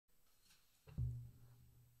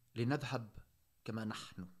لنذهب كما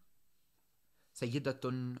نحن،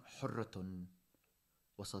 سيدة حرة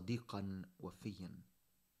وصديقا وفيا.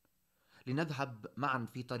 لنذهب معا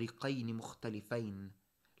في طريقين مختلفين،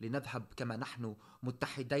 لنذهب كما نحن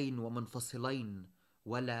متحدين ومنفصلين،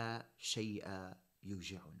 ولا شيء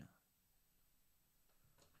يوجعنا.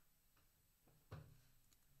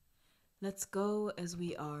 Let's go as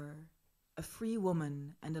we are, a free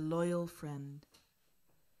woman and a loyal friend.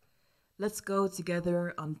 Let's go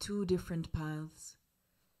together on two different paths.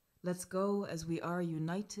 Let's go as we are,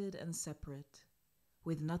 united and separate,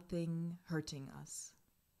 with nothing hurting us.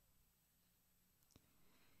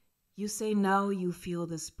 You say now you feel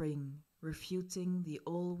the spring, refuting the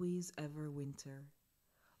always ever winter,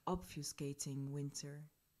 obfuscating winter.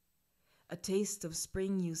 A taste of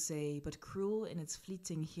spring, you say, but cruel in its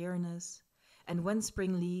fleeting here-ness, and when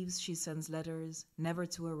spring leaves she sends letters never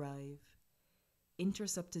to arrive,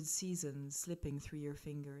 intercepted seasons slipping through your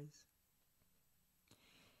fingers.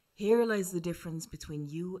 Here lies the difference between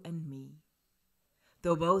you and me.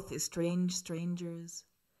 Though both estranged strangers,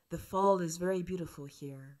 the fall is very beautiful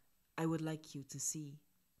here. I would like you to see.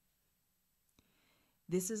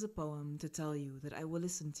 This is a poem to tell you that I will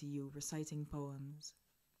listen to you reciting poems.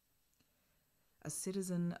 A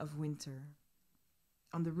citizen of winter,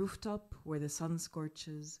 on the rooftop where the sun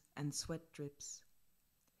scorches and sweat drips.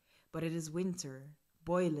 But it is winter,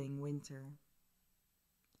 boiling winter.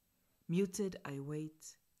 Muted I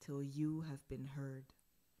wait till you have been heard.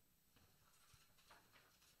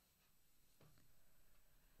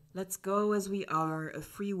 Let's go as we are, a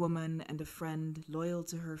free woman and a friend loyal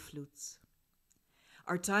to her flutes.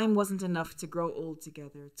 Our time wasn't enough to grow old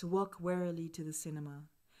together, to walk warily to the cinema,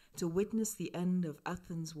 to witness the end of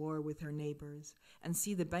Athens' war with her neighbors, and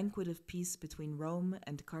see the banquet of peace between Rome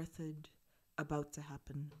and Carthage about to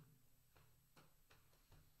happen.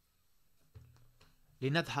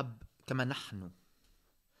 لنذهب كما نحن،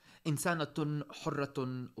 إنسانة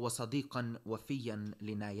حرة وصديقا وفيا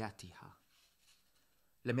لناياتها.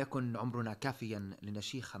 لم يكن عمرنا كافيا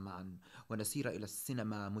لنشيخ معا ونسير إلى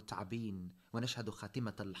السينما متعبين ونشهد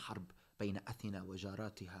خاتمة الحرب بين أثينا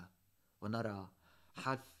وجاراتها، ونرى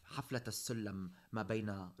حفلة السلم ما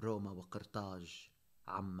بين روما وقرطاج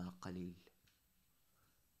عما قليل.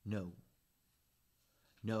 No,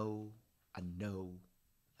 no, and no,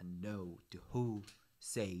 and no to who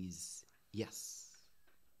says yes.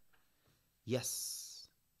 Yes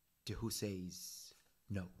to who says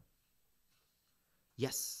no.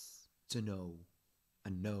 Yes to no,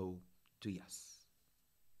 and no to yes.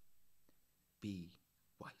 Be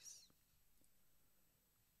wise.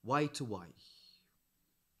 Why to why,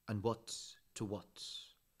 and what to what.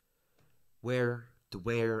 Where to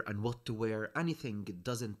where, and what to where. Anything, it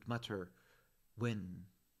doesn't matter when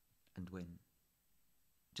and when.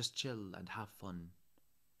 Just chill and have fun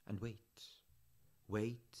and wait.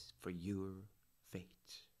 Wait for your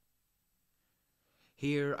fate.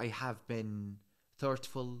 Here I have been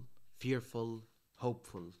thoughtful, fearful,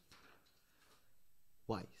 hopeful,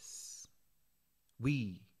 wise.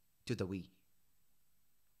 We to the we,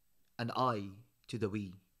 and I to the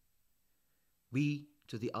we. We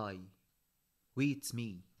to the I. We, it's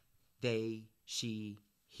me. They, she,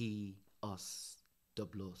 he, us,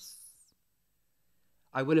 us.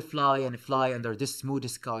 I will fly and fly under this smooth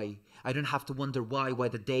sky. I don't have to wonder why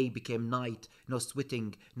the day became night. No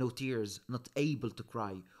sweating, no tears, not able to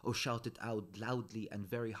cry or shout it out loudly and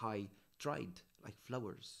very high, dried like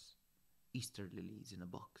flowers, Easter lilies in a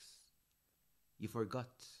box. You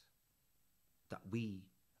forgot that we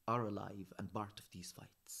are alive and part of these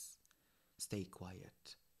fights. Stay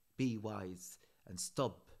quiet, be wise, and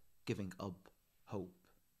stop giving up hope.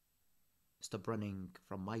 Stop running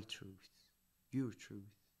from my truth, your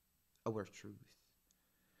truth, our truth.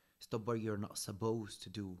 Stop where you're not supposed to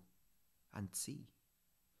do and see.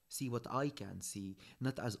 See what I can see,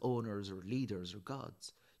 not as owners or leaders or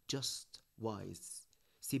gods, just wise.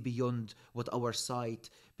 See beyond what our sight,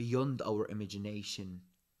 beyond our imagination.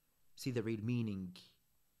 See the real meaning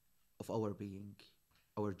of our being,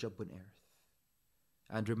 our job on earth.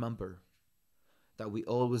 And remember that we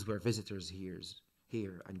always were visitors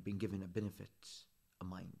here and been given a benefit, a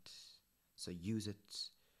mind. So use it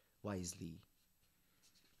wisely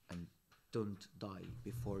and don't die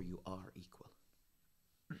before you are equal.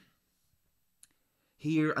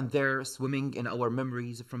 Here and there, swimming in our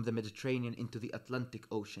memories from the Mediterranean into the Atlantic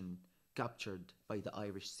Ocean, captured by the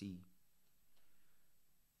Irish Sea.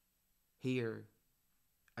 Here,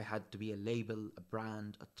 I had to be a label, a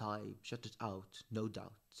brand, a type, shut it out, no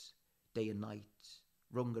doubt. Day and night,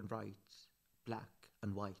 wrong and right, black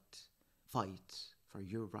and white, fight for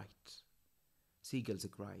your right. Seagulls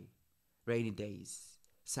cry, rainy days,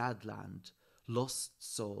 sad land, lost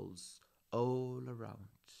souls all around.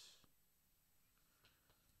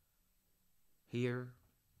 Here,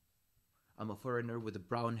 I'm a foreigner with a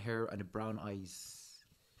brown hair and brown eyes.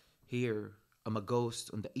 Here, I'm a ghost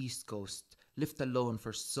on the East Coast, left alone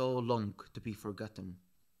for so long to be forgotten.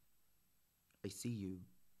 I see you.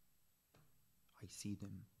 I see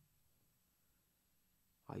them.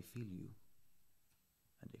 I feel you.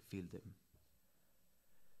 And I feel them.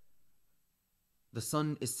 The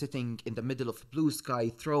sun is sitting in the middle of blue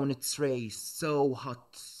sky, throwing its rays, so hot,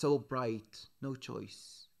 so bright, no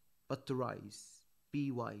choice but to rise,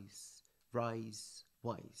 be wise, rise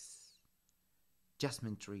wise.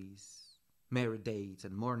 Jasmine trees, merry days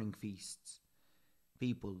and morning feasts,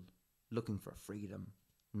 people looking for freedom,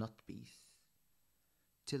 not peace.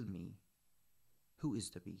 Tell me, who is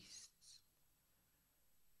the beast?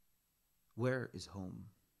 Where is home?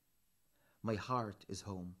 My heart is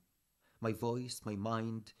home. My voice, my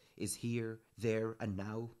mind is here, there, and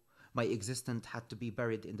now. My existence had to be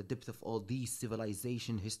buried in the depth of all these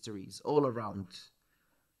civilization histories all around.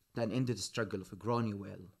 Then ended the struggle of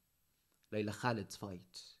Groniewell, Layla Khalid's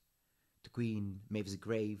fight, to Queen Maeve's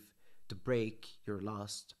grave, to break your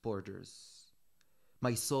last borders.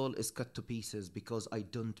 My soul is cut to pieces because I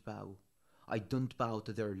don't bow. I don't bow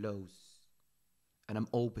to their laws. And I'm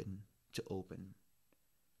open to open,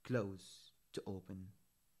 close to open,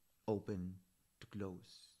 open to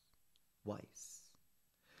close, wise.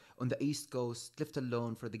 On the East Coast, left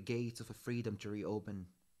alone for the gates of a freedom to reopen,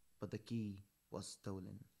 but the key was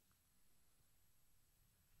stolen.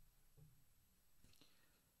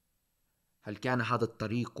 هل كان هذا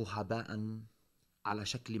الطريق هباء على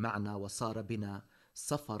شكل معنى وصار بنا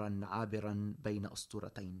سفرا عابرا بين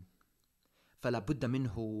أسطورتين؟ فلا بد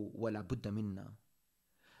منه ولا بد منا.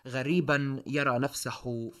 غريبا يرى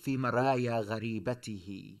نفسه في مرايا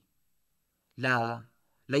غريبته. لا،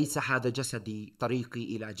 ليس هذا جسدي، طريقي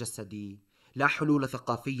إلى جسدي. لا حلول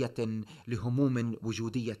ثقافية لهموم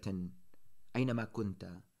وجودية. أينما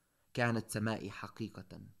كنت كانت سمائي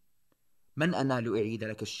حقيقة. من أنا لأعيد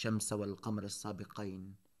لك الشمس والقمر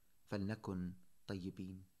السابقين؟ فلنكن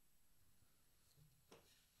طيبين.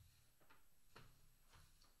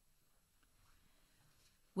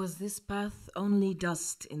 Was this path only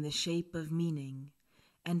dust in the shape of meaning,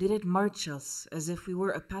 and did it march us as if we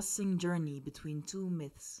were a passing journey between two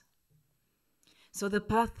myths? So the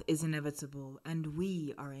path is inevitable, and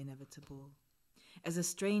we are inevitable, as a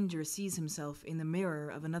stranger sees himself in the mirror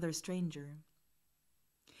of another stranger.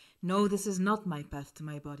 No, this is not my path to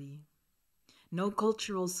my body. No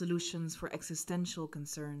cultural solutions for existential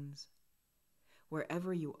concerns.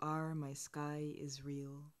 Wherever you are, my sky is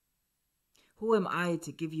real. Who am I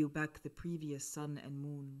to give you back the previous sun and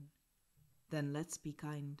moon? Then let's be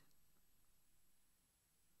kind.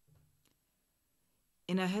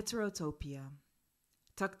 In a heterotopia,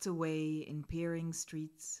 tucked away in peering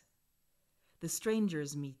streets, the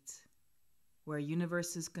strangers meet, where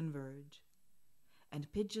universes converge,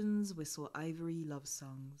 and pigeons whistle ivory love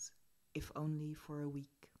songs, if only for a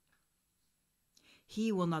week.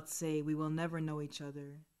 He will not say we will never know each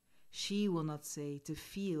other. She will not say to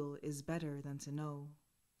feel is better than to know.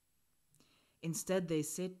 Instead, they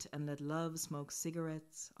sit and let love smoke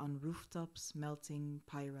cigarettes on rooftops melting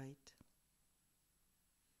pyrite.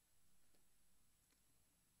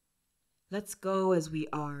 Let's go as we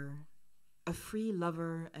are, a free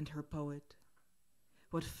lover and her poet.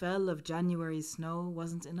 What fell of January snow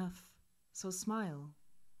wasn't enough, so smile.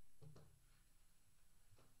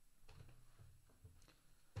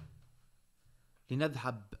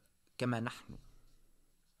 لنذهب كما نحن،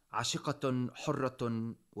 عاشقة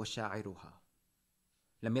حرة وشاعرها.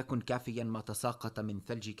 لم يكن كافيا ما تساقط من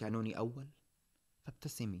ثلج كانون أول،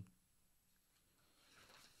 فابتسمي.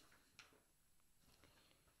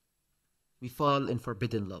 We fall in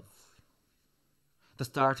forbidden love, the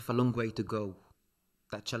start of a long way to go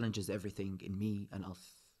that challenges everything in me and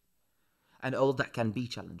us, and all that can be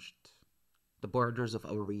challenged, the borders of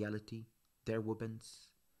our reality, their weapons.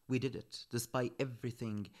 We did it, despite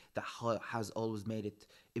everything that has always made it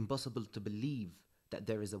impossible to believe that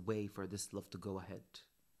there is a way for this love to go ahead.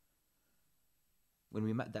 When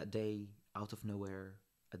we met that day, out of nowhere,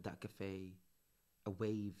 at that cafe, a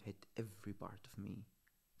wave hit every part of me,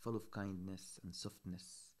 full of kindness and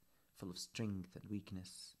softness, full of strength and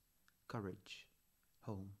weakness, courage,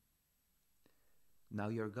 home. Now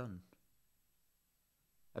you're gone.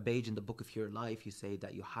 A page in the book of your life you say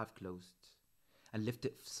that you have closed, and lift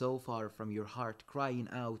it so far from your heart, crying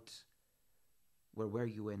out, where were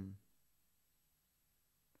you when?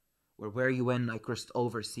 Where were you when I crossed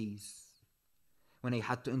overseas? When I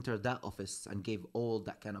had to enter that office and gave all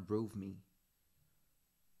that can approve me?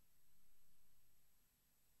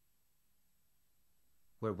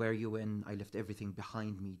 Where were you when I left everything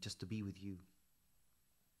behind me just to be with you?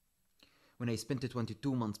 When I spent the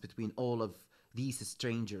 22 months between all of these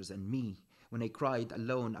strangers and me, when I cried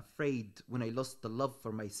alone, afraid, when I lost the love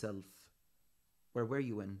for myself, where were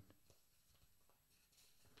you when?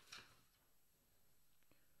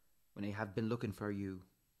 When I have been looking for you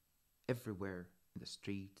everywhere, in the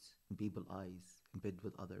streets, in people's eyes, in bed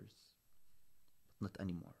with others, but not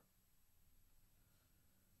anymore.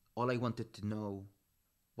 All I wanted to know,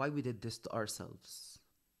 why we did this to ourselves.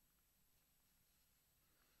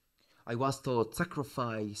 I was taught,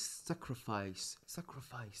 sacrifice, sacrifice,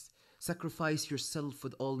 sacrifice. Sacrifice yourself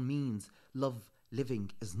with all means. Love,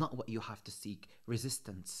 living is not what you have to seek.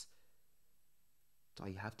 Resistance. Do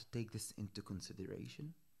I have to take this into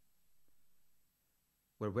consideration?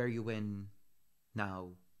 Where were you when,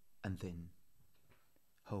 now, and then?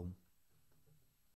 Home.